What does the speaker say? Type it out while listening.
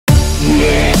You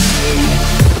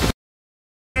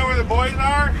know where the boys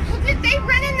are? Well, did they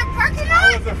run in the parking lot?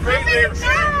 I was afraid they were.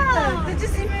 No. Did you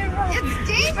see me run? It's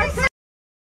dangerous.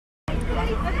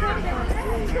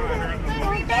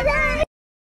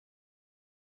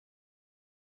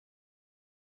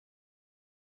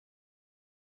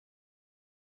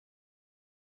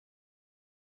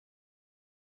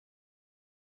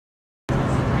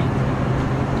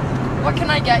 What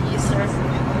can I get you, sir?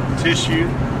 Tissue.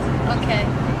 Okay.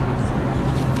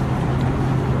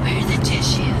 Where are the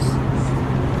tissues?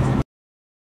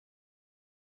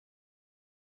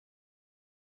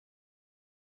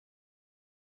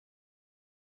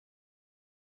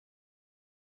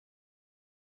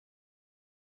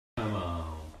 Come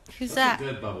on. Who's That's that? a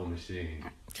good bubble machine.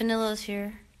 Danilo's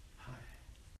here.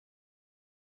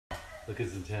 Look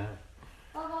who's in town.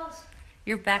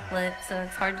 You're backlit, so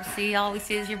it's hard to see. All we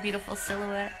see is your beautiful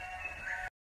silhouette.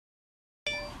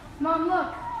 Mom,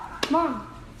 look. Mom.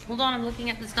 Hold on, I'm looking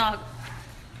at this dog.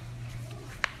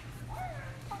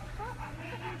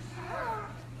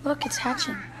 Look, it's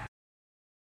hatching.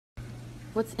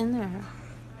 What's in there?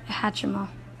 A hatching, Mom.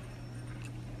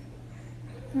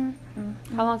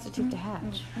 How long does it take to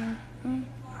hatch? I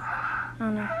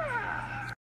don't know.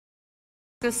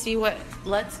 Let's go see what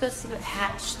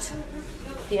hatched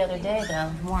the other day,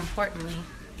 though, more importantly.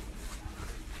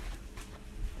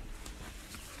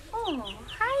 Oh,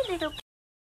 hi, little.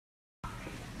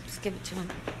 Just give it to him.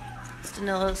 It's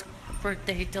Danilo's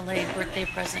delayed birthday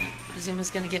present.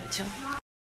 Zuma's gonna give it to him.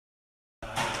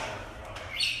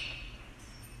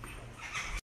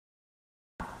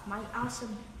 My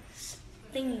awesome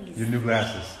thingies. Your new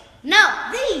glasses.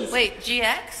 No, these. Wait,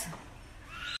 GX?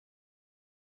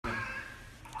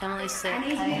 Emily's sick. I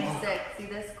am sick. See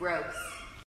this? Gross.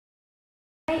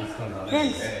 What's going on?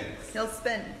 Vince.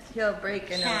 He'll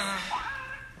break and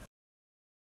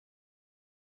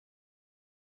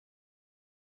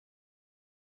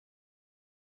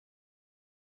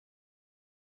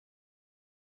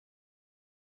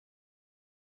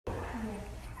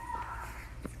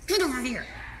Get over here.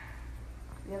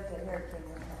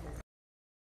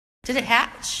 Did it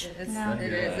hatch? No.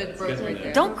 It is. It broke right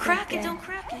there. Don't crack it, don't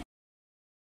crack it.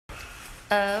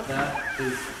 That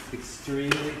is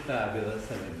extremely fabulous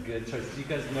and a good choice. Do you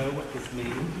guys know what this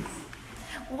means?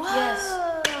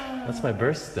 Whoa. That's my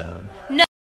birthstone. No.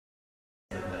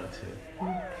 I know too.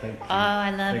 Thank you. Oh,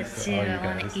 I love Thanks it to too. all you I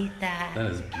want guys. to eat that. That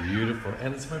is beautiful,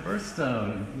 and it's my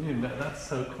birthstone. That's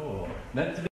so cool.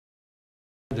 Meant to be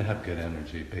to have good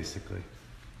energy, basically.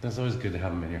 That's always good to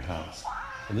have them in your house.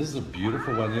 And this is a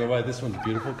beautiful one. You know why this one's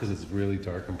beautiful? Because it's really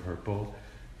dark and purple.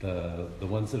 The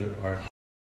ones that are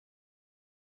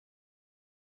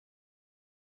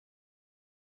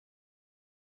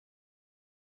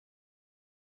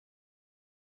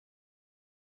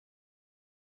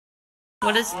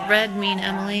What does red mean,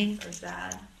 Emily? Or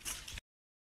bad.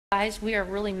 Guys, we are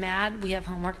really mad. We have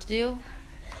homework to do.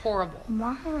 Horrible.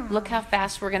 Mom. Look how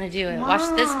fast we're going to do it.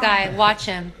 Watch this guy. Watch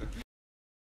him.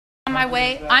 On my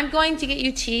way, I'm going to get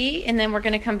you tea, and then we're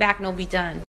going to come back and we'll be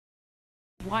done.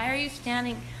 Why are you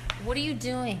standing? What are you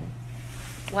doing?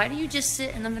 Why do you just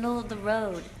sit in the middle of the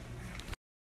road?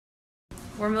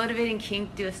 We're motivating King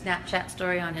to do a Snapchat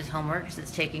story on his homework because it's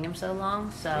taking him so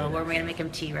long. So we're going to make him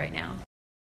tea right now.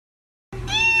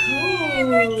 Hey,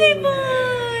 birthday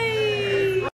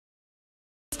boy!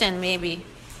 Maybe.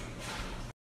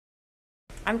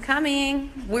 I'm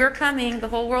coming. We're coming. The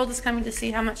whole world is coming to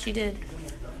see how much you did.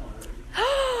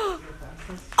 Oh!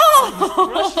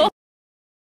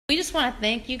 We just want to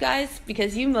thank you guys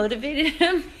because you motivated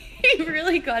him. He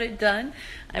really got it done.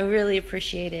 I really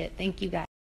appreciate it. Thank you guys.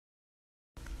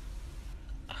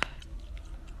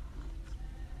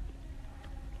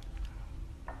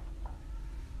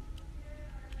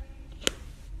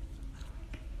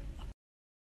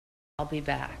 I'll be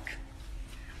back.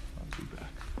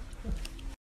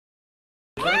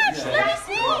 Look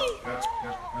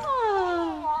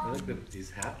at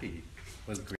he's happy.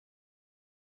 Was great.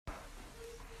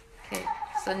 Okay,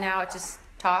 so now it just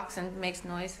talks and makes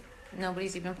noise.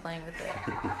 Nobody's even playing with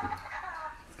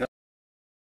it.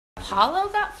 Apollo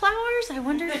got flowers? I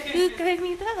wonder who gave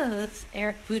me those.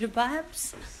 Eric Buddha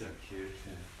Bibes? They're so cute.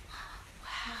 Yeah.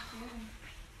 Wow.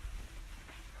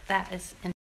 That is.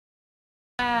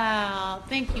 Wow.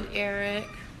 Thank you, Eric.